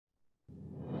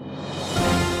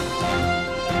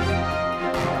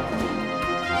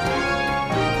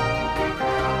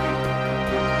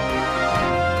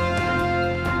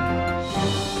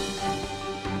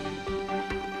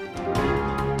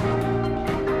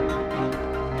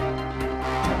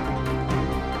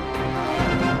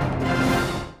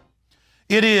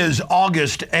It is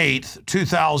August 8th,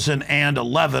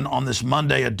 2011 on this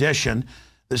Monday edition.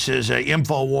 This is a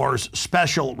Infowars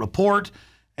special report,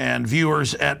 and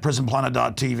viewers at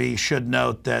prisonplanet.tv should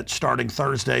note that starting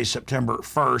Thursday, September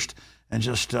 1st, and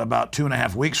just about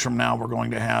 2.5 weeks from now, we're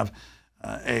going to have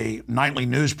a nightly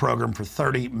news program for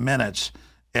 30 minutes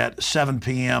at 7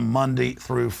 p.m. Monday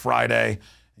through Friday.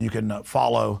 You can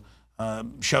follow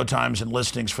showtimes and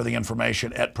listings for the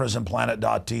information at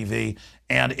prisonplanet.tv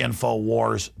and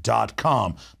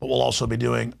Infowars.com. But we'll also be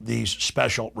doing these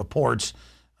special reports.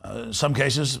 In some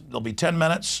cases, they'll be 10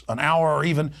 minutes, an hour, or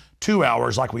even 2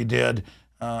 hours like we did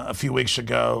a few weeks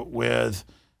ago with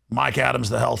Mike Adams,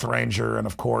 the health ranger, and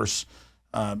of course,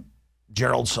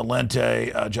 Gerald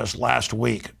Salente just last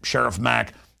week, Sheriff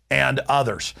Mack, and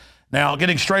others. Now,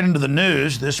 getting straight into the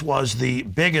news, this was the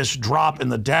biggest drop in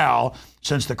the Dow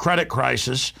since the credit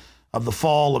crisis of the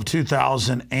fall of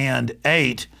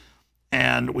 2008.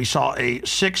 And we saw a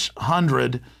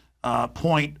 600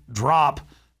 point drop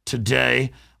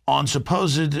today on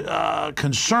supposed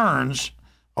concerns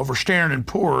over Standard &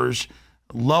 Poor's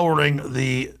lowering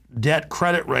the debt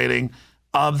credit rating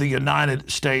of the United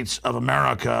States of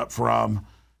America from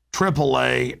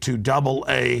AAA to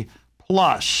AA+.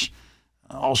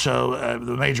 Also,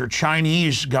 the major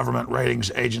Chinese government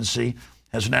ratings agency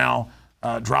has now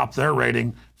dropped their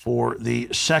rating for the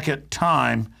second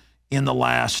time in the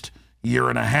last year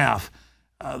and a half.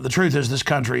 The truth is this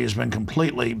country has been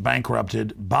completely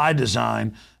bankrupted by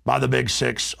design by the big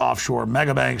six offshore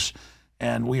megabanks,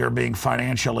 and we are being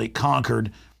financially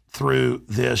conquered through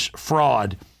this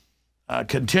fraud.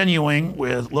 Continuing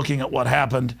with looking at what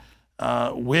happened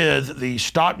with the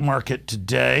stock market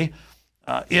today,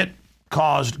 it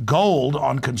caused gold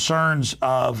on concerns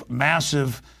of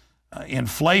massive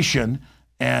inflation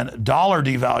and dollar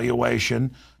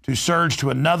devaluation to surge to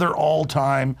another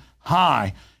all-time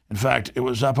high. In fact, it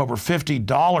was up over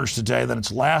 $50 today than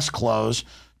its last close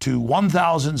to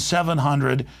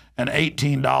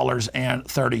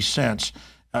 $1,718.30.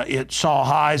 It saw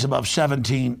highs above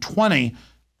 $17.20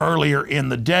 earlier in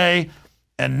the day,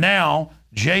 and now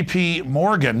J.P.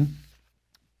 Morgan,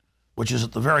 which is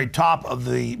at the very top of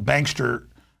the bankster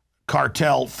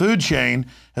cartel food chain,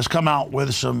 has come out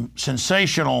with some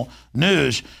sensational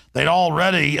news. They'd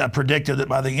already predicted that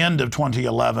by the end of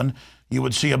 2011, you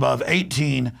would see above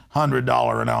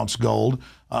 $1,800 an ounce gold.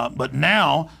 But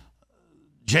now,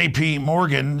 J.P.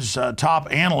 Morgan's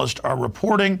top analysts are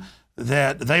reporting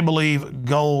that they believe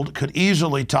gold could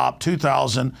easily top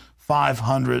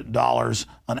 $2,500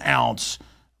 an ounce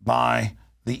by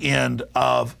the end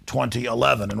of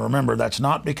 2011. And remember, that's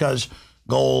not because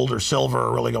gold or silver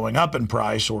are really going up in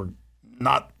price, or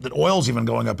not that oil's even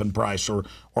going up in price, or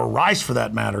rice for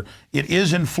that matter. It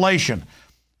is inflation.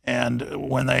 And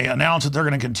when they announce that they're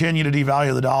going to continue to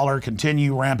devalue the dollar,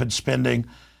 continue rampant spending,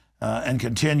 and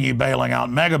continue bailing out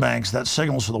megabanks, that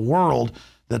signals to the world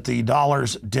that the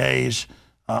dollar's days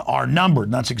are numbered.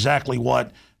 And that's exactly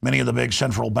what many of the big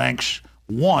central banks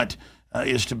want,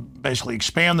 is to basically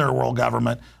expand their world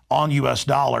government on U.S.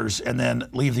 dollars and then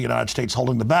leave the United States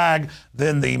holding the bag.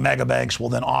 Then the mega banks will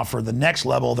then offer the next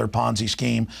level of their Ponzi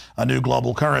scheme, a new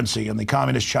global currency. And the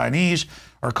communist Chinese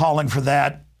are calling for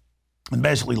that and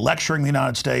basically lecturing the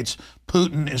United States.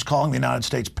 Putin is calling the United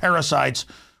States parasites,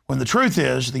 when the truth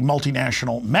is the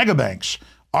multinational mega banks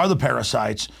are the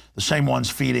parasites, the same ones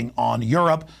feeding on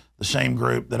Europe, the same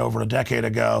group that over a decade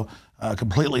ago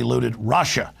completely looted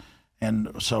Russia.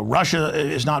 And so Russia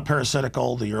is not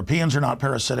parasitical. The Europeans are not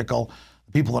parasitical.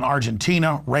 The people in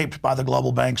Argentina raped by the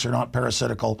global banks are not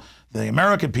parasitical. The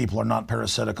American people are not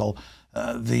parasitical.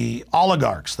 The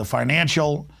oligarchs, the finance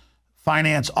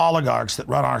oligarchs that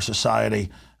run our society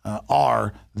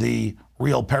are the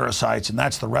real parasites. And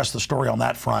that's the rest of the story on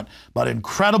that front. But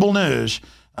incredible news,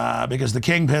 because the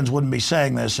kingpins wouldn't be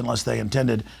saying this unless they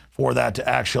intended for that to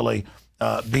actually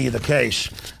be the case.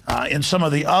 In some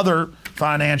of the other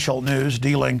financial news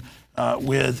dealing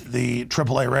with the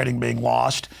AAA rating being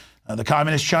lost, the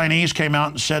communist Chinese came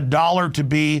out and said dollar to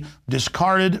be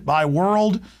discarded by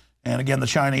world. And again, the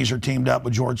Chinese are teamed up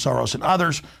with George Soros and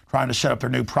others trying to set up their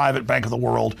new private bank of the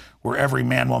world, where every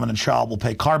man, woman, and child will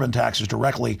pay carbon taxes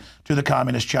directly to the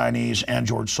communist Chinese and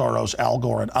George Soros, Al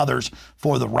Gore, and others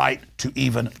for the right to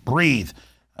even breathe.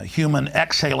 A human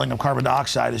exhaling of carbon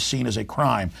dioxide is seen as a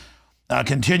crime.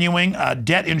 Continuing,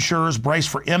 debt insurers brace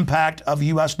for impact of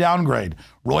U.S. downgrade.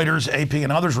 Reuters, AP,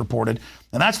 and others reported.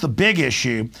 And that's the big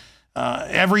issue.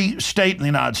 Every state in the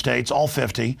United States, all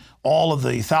 50, all of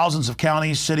the thousands of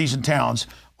counties, cities, and towns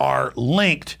are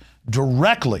linked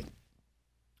directly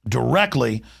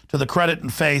directly to the credit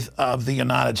and faith of the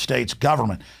United States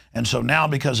government. And so now,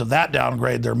 because of that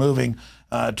downgrade, they're moving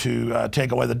to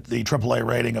take away the AAA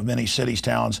rating of many cities,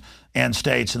 towns, and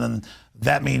states. And then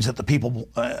that means that the people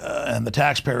and the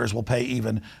taxpayers will pay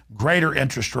even greater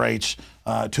interest rates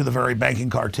to the very banking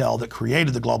cartel that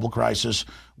created the global crisis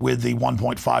with the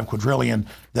 1.5 quadrillion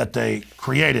that they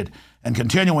created. And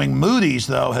continuing, Moody's,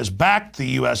 though, has backed the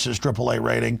U.S.'s AAA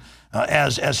rating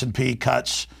as S&P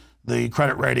cuts the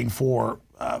credit rating for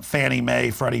Fannie Mae,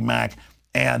 Freddie Mac,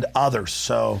 and others.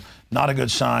 So not a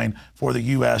good sign for the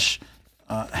U.S.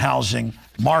 Housing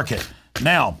market.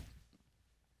 Now,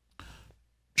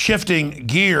 shifting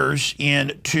gears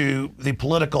into the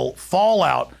political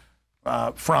fallout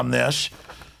from this,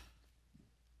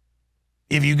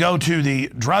 if you go to the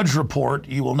Drudge Report,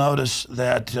 you will notice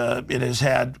that it has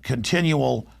had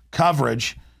continual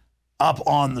coverage up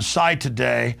on the site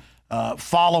today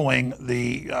following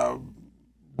the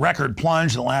record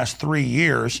plunge in the last 3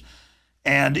 years.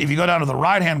 And if you go down to the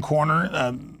right-hand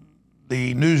corner,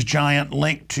 the news giant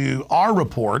linked to our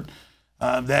report,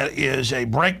 that is a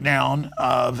breakdown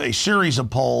of a series of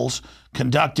polls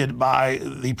conducted by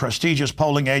the prestigious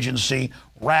polling agency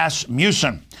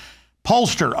Rasmussen.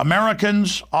 Pollster,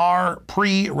 Americans are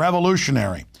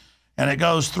pre-revolutionary. And it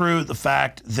goes through the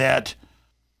fact that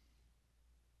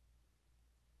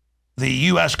the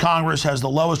U.S. Congress has the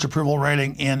lowest approval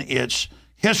rating in its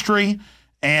history,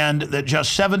 and that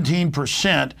just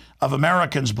 17% of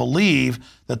Americans believe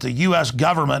that the U.S.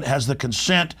 government has the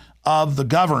consent of the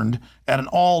governed at an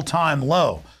all-time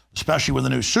low, especially with the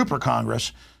new super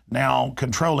Congress now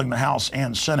controlling the House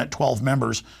and Senate, 12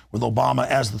 members, with Obama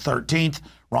as the 13th.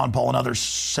 Ron Paul and others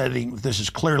saying this is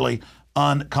clearly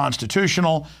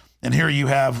unconstitutional. And here you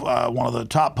have one of the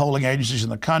top polling agencies in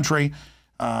the country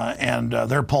and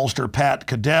their pollster, Pat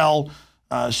Cadell,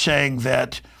 saying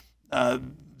that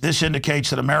this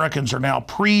indicates that Americans are now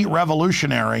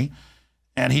pre-revolutionary,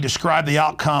 and he described the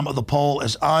outcome of the poll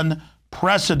as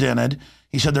unprecedented.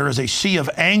 He said there is a sea of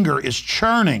anger is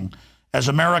churning as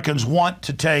Americans want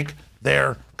to take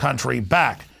their country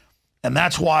back. And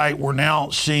that's why we're now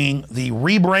seeing the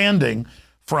rebranding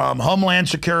from Homeland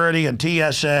Security and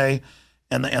TSA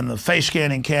and the face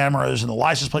scanning cameras and the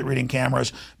license plate reading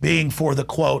cameras being for the,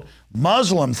 quote,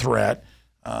 Muslim threat.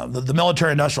 The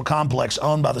military-industrial complex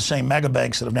owned by the same mega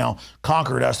banks that have now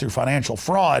conquered us through financial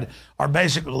fraud are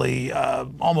basically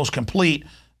almost complete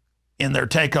in their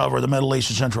takeover of the Middle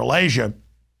East and Central Asia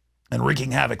and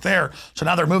wreaking havoc there. So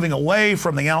now they're moving away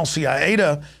from the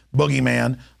al-Qaeda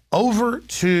boogeyman over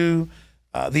to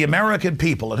the American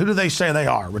people. And who do they say they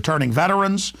are? Returning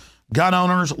veterans, gun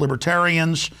owners,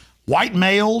 libertarians, white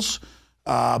males,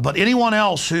 but anyone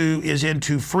else who is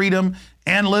into freedom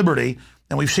and liberty.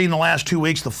 And we've seen the last 2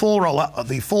 weeks the full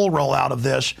rollout of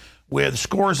this with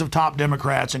scores of top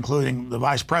Democrats, including the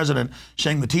vice president,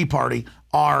 saying the Tea Party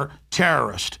are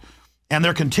terrorists. And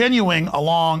they're continuing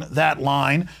along that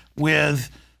line with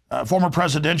former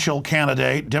presidential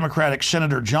candidate, Democratic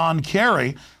Senator John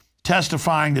Kerry,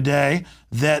 testifying today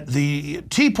that the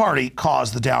Tea Party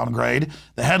caused the downgrade.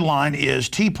 The headline is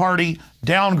Tea Party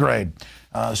Downgrade.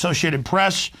 Associated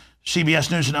Press,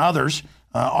 CBS News, and others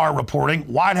are reporting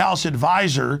White House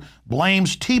advisor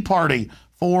blames Tea Party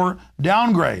for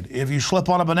downgrade. If you slip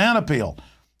on a banana peel,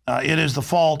 it is the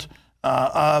fault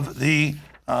of the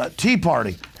Tea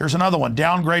Party. Here's another one.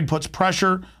 Downgrade puts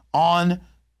pressure on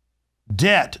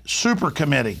debt super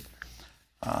committee.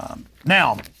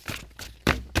 Now,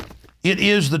 it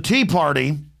is the Tea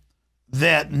Party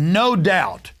that no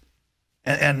doubt,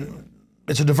 and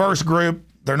it's a diverse group,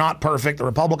 they're not perfect, the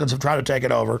Republicans have tried to take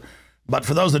it over, but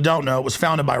for those that don't know, it was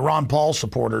founded by Ron Paul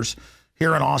supporters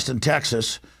here in Austin,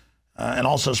 Texas, and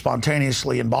also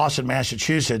spontaneously in Boston,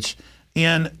 Massachusetts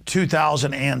in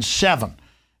 2007.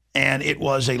 And it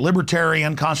was a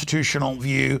libertarian constitutional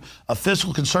view of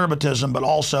fiscal conservatism, but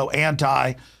also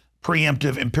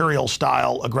anti-preemptive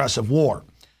imperial-style aggressive war.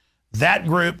 That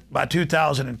group, by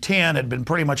 2010, had been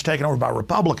pretty much taken over by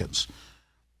Republicans,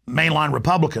 mainline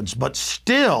Republicans, but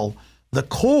still the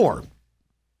core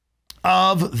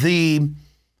of the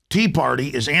Tea Party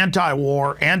is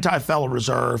anti-war, anti-Federal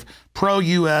Reserve,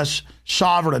 pro-U.S.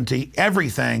 sovereignty,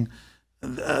 everything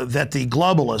that the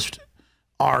globalists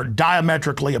are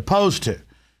diametrically opposed to.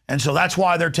 And so that's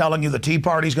why they're telling you the Tea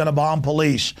Party's going to bomb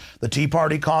police. The Tea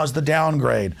Party caused the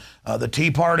downgrade. The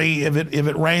Tea Party, if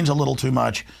it rains a little too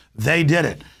much, they did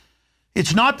it.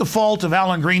 It's not the fault of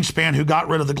Alan Greenspan, who got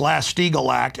rid of the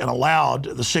Glass-Steagall Act and allowed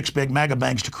the 6 big mega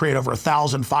banks to create over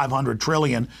 $1,500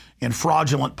 trillion in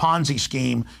fraudulent Ponzi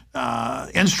scheme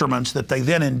instruments that they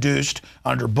then induced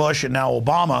under Bush and now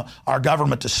Obama, our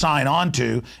government, to sign on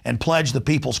to and pledge the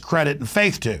people's credit and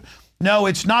faith to. No,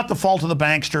 it's not the fault of the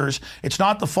banksters. It's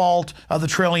not the fault of the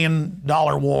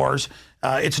trillion-dollar wars.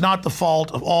 It's not the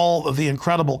fault of all of the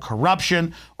incredible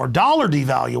corruption or dollar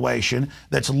devaluation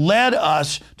that's led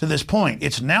us to this point.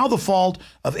 It's now the fault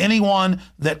of anyone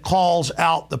that calls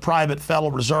out the private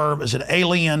Federal Reserve as an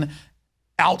alien,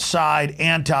 outside,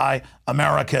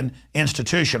 anti-American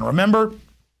institution. Remember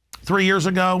 3 years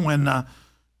ago when Alan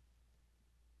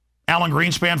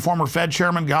Greenspan, former Fed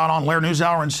chairman, got on Lair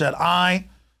NewsHour and said, "I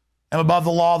am above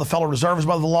the law. The Federal Reserve is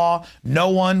above the law. No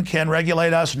one can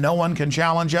regulate us. No one can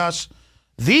challenge us."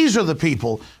 These are the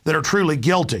people that are truly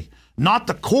guilty, not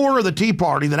the core of the Tea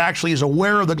Party that actually is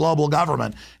aware of the global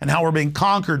government and how we're being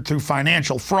conquered through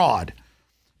financial fraud.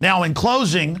 Now, in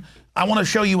closing, I want to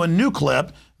show you a new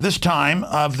clip, this time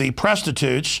of the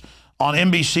prostitutes on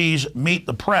NBC's Meet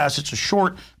the Press. It's a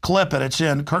short clip, and it's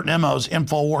in Kurt Nemo's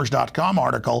Infowars.com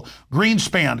article,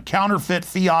 Greenspan, Counterfeit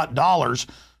Fiat Dollars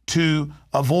to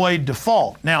Avoid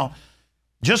Default. Now,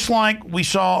 just like we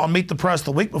saw on Meet the Press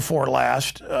the week before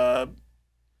last,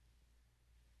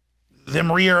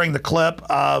 them re-airing the clip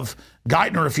of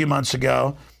Geithner a few months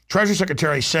ago, Treasury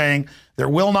Secretary saying there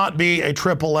will not be a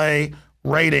AAA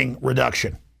rating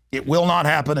reduction. It will not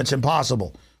happen. It's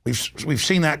impossible. We've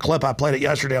seen that clip. I played it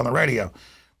yesterday on the radio.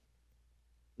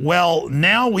 Well,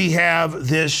 now we have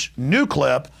this new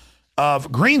clip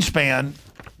of Greenspan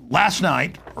last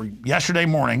night or yesterday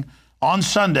morning on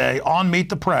Sunday on Meet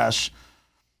the Press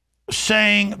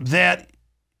saying that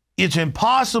it's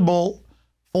impossible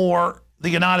for the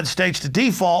United States to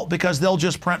default because they'll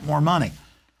just print more money.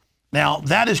 Now,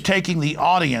 that is taking the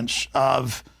audience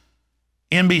of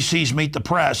NBC's Meet the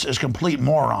Press as complete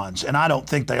morons, and I don't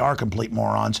think they are complete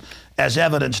morons, as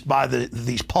evidenced by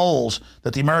these polls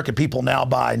that the American people now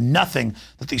buy nothing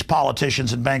that these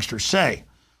politicians and banksters say.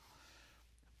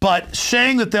 But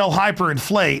saying that they'll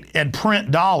hyperinflate and print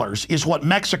dollars is what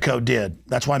Mexico did.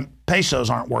 That's why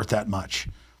pesos aren't worth that much.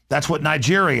 That's what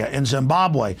Nigeria and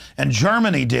Zimbabwe and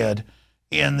Germany did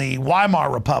in the Weimar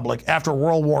Republic after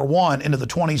World War I into the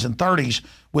 20s and 30s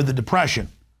with the Depression.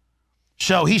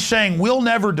 So he's saying we'll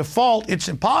never default. It's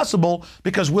impossible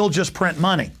because we'll just print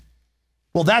money.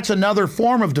 Well, that's another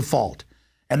form of default.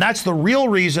 And that's the real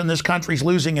reason this country's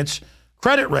losing its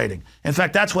credit rating. In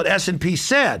fact, that's what S&P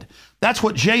said. That's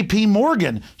what J.P.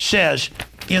 Morgan says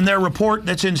in their report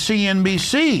that's in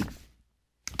CNBC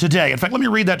today. In fact, let me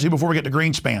read that to you before we get to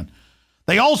Greenspan.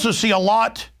 They also see a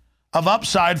lot of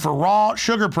upside for raw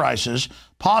sugar prices,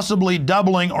 possibly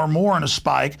doubling or more in a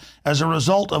spike as a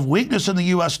result of weakness in the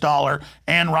U.S. dollar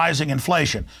and rising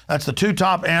inflation. That's the two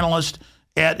top analysts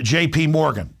at J.P.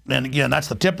 Morgan. And again, that's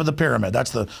the tip of the pyramid.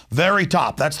 That's the very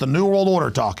top. That's the New World Order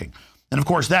talking. And of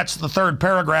course, that's the third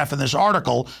paragraph in this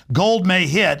article. Gold may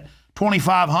hit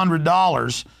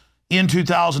 $2,500 in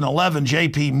 2011,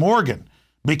 J.P. Morgan.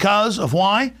 Because of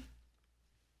why?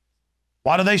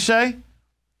 What do they say?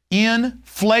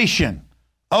 Inflation.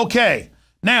 Okay,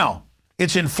 now,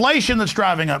 it's inflation that's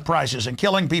driving up prices and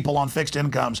killing people on fixed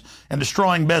incomes and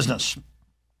destroying business.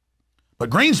 But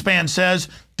Greenspan says,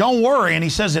 don't worry, and he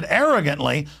says it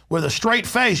arrogantly with a straight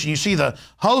face. And you see the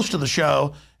host of the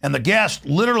show and the guest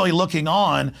literally looking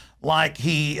on like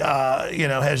he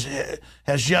has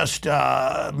just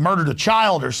murdered a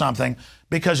child or something,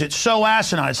 because it's so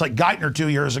asinine. It's like Geithner 2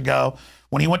 years ago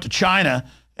when he went to China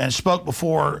and spoke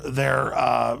before their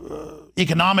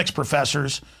economics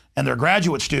professors and their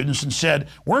graduate students and said,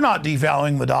 we're not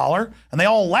devaluing the dollar. And they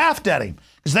all laughed at him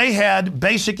because they had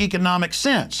basic economic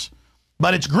sense.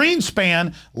 But it's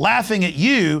Greenspan laughing at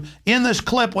you in this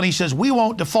clip when he says, we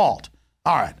won't default.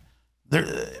 All right.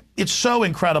 It's so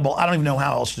incredible. I don't even know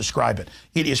how else to describe it.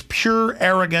 It is pure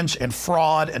arrogance and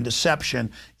fraud and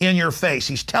deception in your face.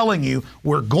 He's telling you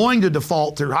we're going to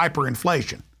default through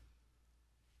hyperinflation.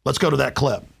 Let's go to that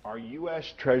clip. Are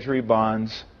U.S. Treasury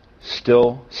bonds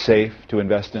still safe to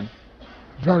invest in?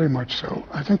 Very much so.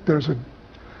 I think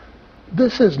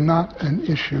this is not an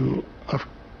issue of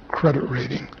credit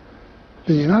rating.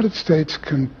 The United States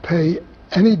can pay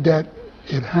any debt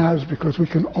it has because we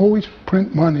can always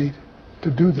print money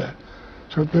to do that.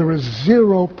 So there is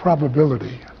zero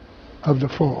probability of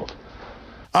default.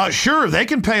 Sure, they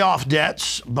can pay off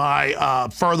debts by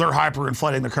further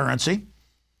hyperinflating the currency.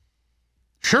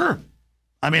 Sure.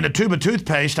 I mean, a tube of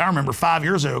toothpaste, I remember 5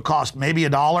 years ago, cost maybe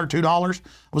 $1, $2. I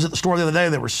was at the store the other day,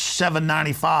 they were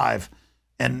 $7.95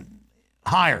 and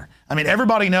higher. I mean,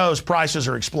 everybody knows prices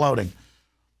are exploding.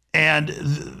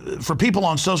 And for people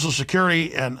on Social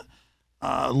Security and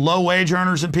low wage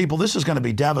earners and people, this is going to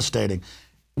be devastating.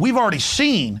 We've already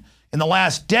seen in the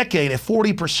last decade a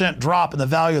 40% drop in the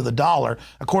value of the dollar,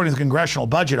 according to the Congressional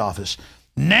Budget Office.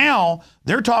 Now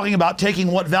they're talking about taking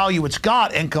what value it's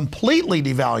got and completely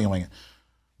devaluing it.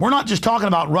 We're not just talking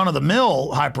about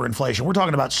run-of-the-mill hyperinflation. We're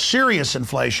talking about serious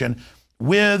inflation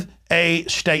with a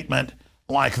statement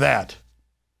like that.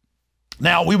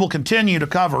 Now, we will continue to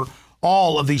cover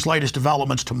all of these latest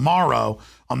developments tomorrow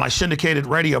on my syndicated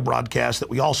radio broadcast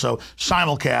that we also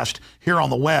simulcast here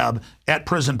on the web at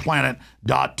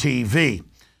prisonplanet.tv.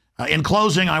 In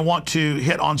closing, I want to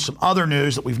hit on some other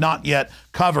news that we've not yet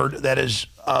covered that is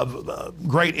of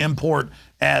great import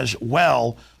as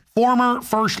well. Former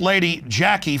First Lady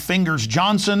Jackie Fingers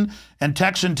Johnson and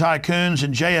Texan tycoons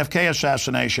in JFK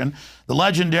assassination. The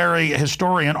legendary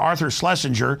historian Arthur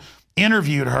Schlesinger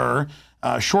interviewed her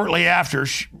shortly after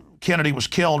Kennedy was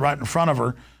killed right in front of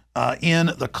her in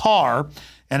the car.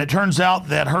 And it turns out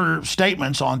that her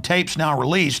statements on tapes now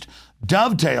released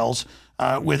dovetails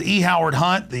with E. Howard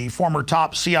Hunt, the former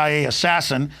top CIA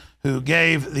assassin who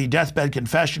gave the deathbed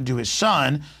confession to his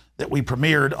son that we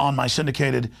premiered on my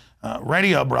syndicated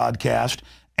radio broadcast,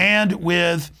 and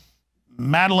with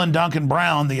Madeline Duncan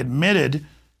Brown, the admitted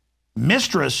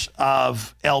mistress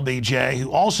of LBJ,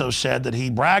 who also said that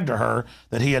he bragged to her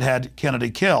that he had had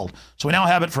Kennedy killed. So we now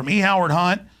have it from E. Howard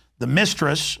Hunt, the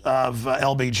mistress of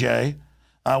LBJ.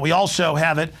 We also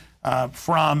have it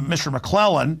from Mr.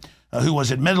 McClellan, who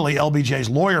was admittedly LBJ's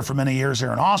lawyer for many years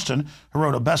here in Austin, who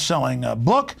wrote a best-selling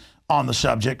book on the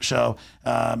subject. So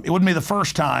it wouldn't be the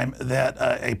first time that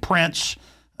a prince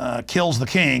kills the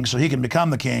king so he can become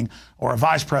the king, or a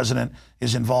vice president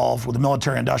is involved with the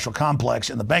military-industrial complex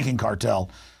and the banking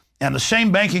cartel. And the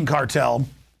same banking cartel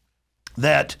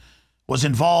that was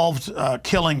involved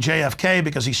killing JFK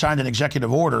because he signed an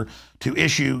executive order to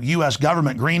issue U.S.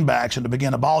 government greenbacks and to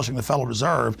begin abolishing the Federal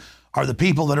Reserve are the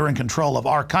people that are in control of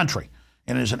our country,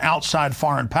 and it is an outside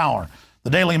foreign power. The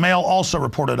Daily Mail also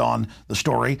reported on the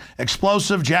story.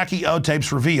 Explosive Jackie O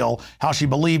tapes reveal how she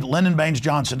believed Lyndon Baines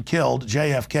Johnson killed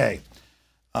JFK.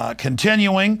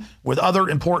 Continuing with other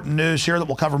important news here that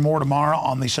we'll cover more tomorrow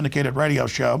on the syndicated radio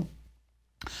show.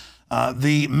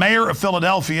 The mayor of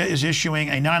Philadelphia is issuing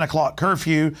a 9 o'clock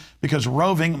curfew because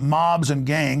roving mobs and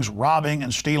gangs robbing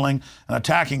and stealing and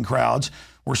attacking crowds.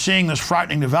 We're seeing this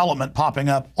frightening development popping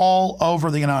up all over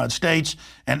the United States,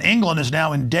 and England is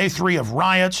now in day 3 of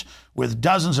riots with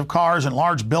dozens of cars and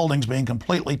large buildings being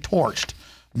completely torched.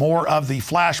 More of the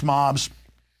flash mobs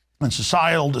and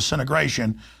societal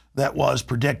disintegration that was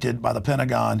predicted by the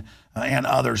Pentagon and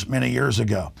others many years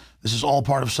ago. This is all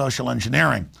part of social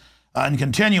engineering. And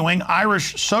continuing,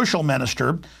 Irish social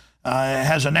minister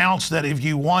has announced that if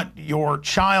you want your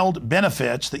child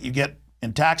benefits that you get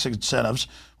in tax incentives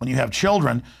when you have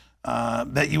children,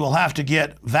 that you will have to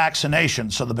get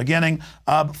vaccinations. So the beginning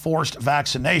of forced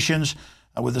vaccinations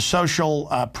with the social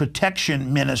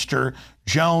protection minister,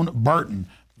 Joan Burton.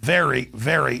 Very,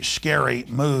 very scary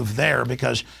move there,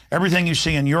 because everything you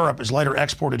see in Europe is later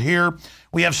exported here.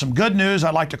 We have some good news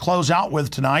I'd like to close out with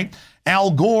tonight.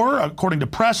 Al Gore, according to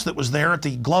press that was there at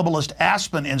the Globalist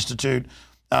Aspen Institute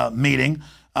meeting,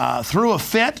 threw a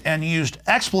fit and used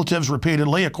expletives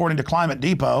repeatedly, according to Climate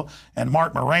Depot and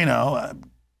Mark Moreno,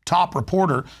 top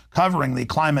reporter covering the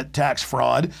climate tax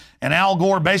fraud. And Al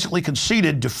Gore basically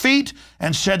conceded defeat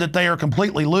and said that they are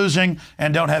completely losing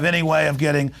and don't have any way of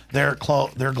getting their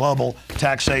global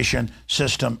taxation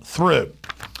system through.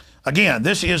 Again,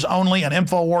 this is only an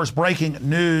Infowars breaking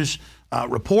news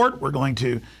report. We're going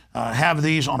to have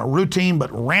these on a routine but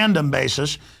random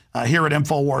basis here at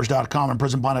Infowars.com and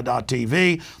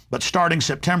prisonplanet.tv. But starting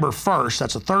September 1st,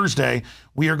 that's a Thursday,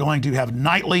 we are going to have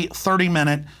nightly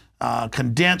 30-minute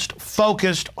condensed,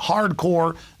 focused,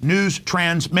 hardcore news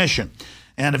transmission.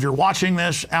 And if you're watching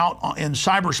this out in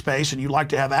cyberspace and you'd like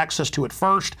to have access to it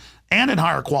first and in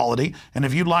higher quality, and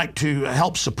if you'd like to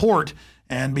help support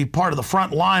and be part of the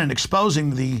front line in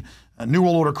exposing the New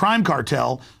World Order crime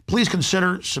cartel, please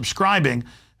consider subscribing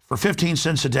for 15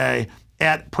 cents a day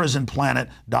at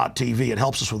prisonplanet.tv. It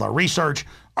helps us with our research,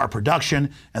 our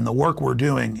production, and the work we're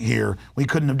doing here. We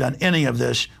couldn't have done any of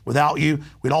this without you.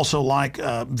 We'd also like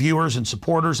viewers and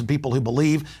supporters and people who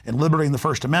believe in liberty and the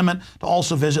First Amendment to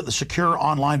also visit the secure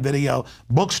online video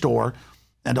bookstore,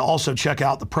 and to also check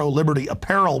out the pro-liberty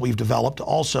apparel we've developed to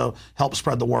also help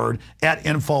spread the word at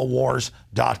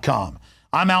Infowars.com.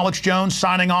 I'm Alex Jones,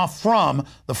 signing off from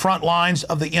the front lines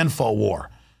of the Info War.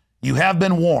 You have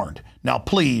been warned. Now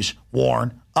please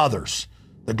warn others.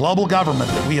 The global government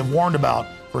that we have warned about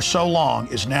for so long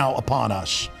is now upon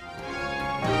us.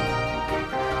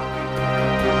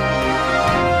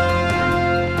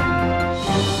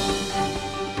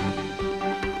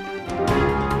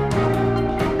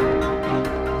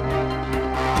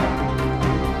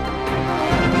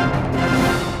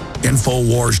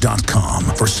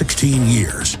 Infowars.com for 16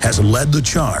 years has led the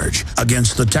charge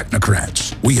against the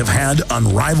technocrats. We have had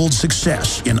unrivaled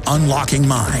success in unlocking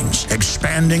minds,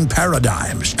 expanding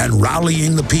paradigms, and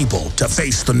rallying the people to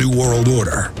face the New World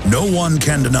Order. No one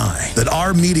can deny that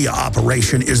our media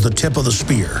operation is the tip of the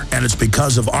spear, and it's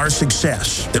because of our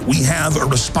success that we have a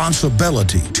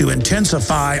responsibility to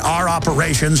intensify our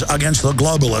operations against the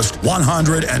globalists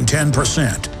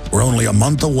 110%. We're only a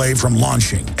month away from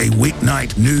launching a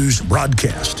weeknight news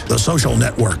broadcast. The social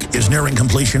network is nearing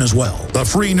completion as well. The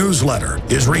free newsletter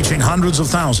is reaching hundreds of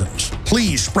thousands.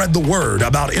 Please spread the word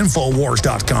about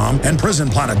Infowars.com and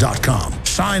PrisonPlanet.com.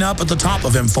 Sign up at the top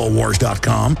of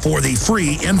Infowars.com for the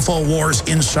free Infowars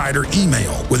Insider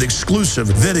email with exclusive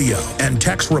video and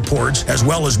text reports as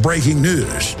well as breaking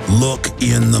news. Look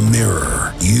in the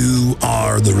mirror. You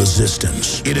are the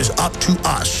resistance. It is up to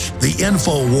us, the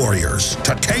Info Warriors,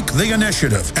 to take the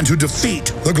initiative and to defeat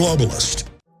the globalist.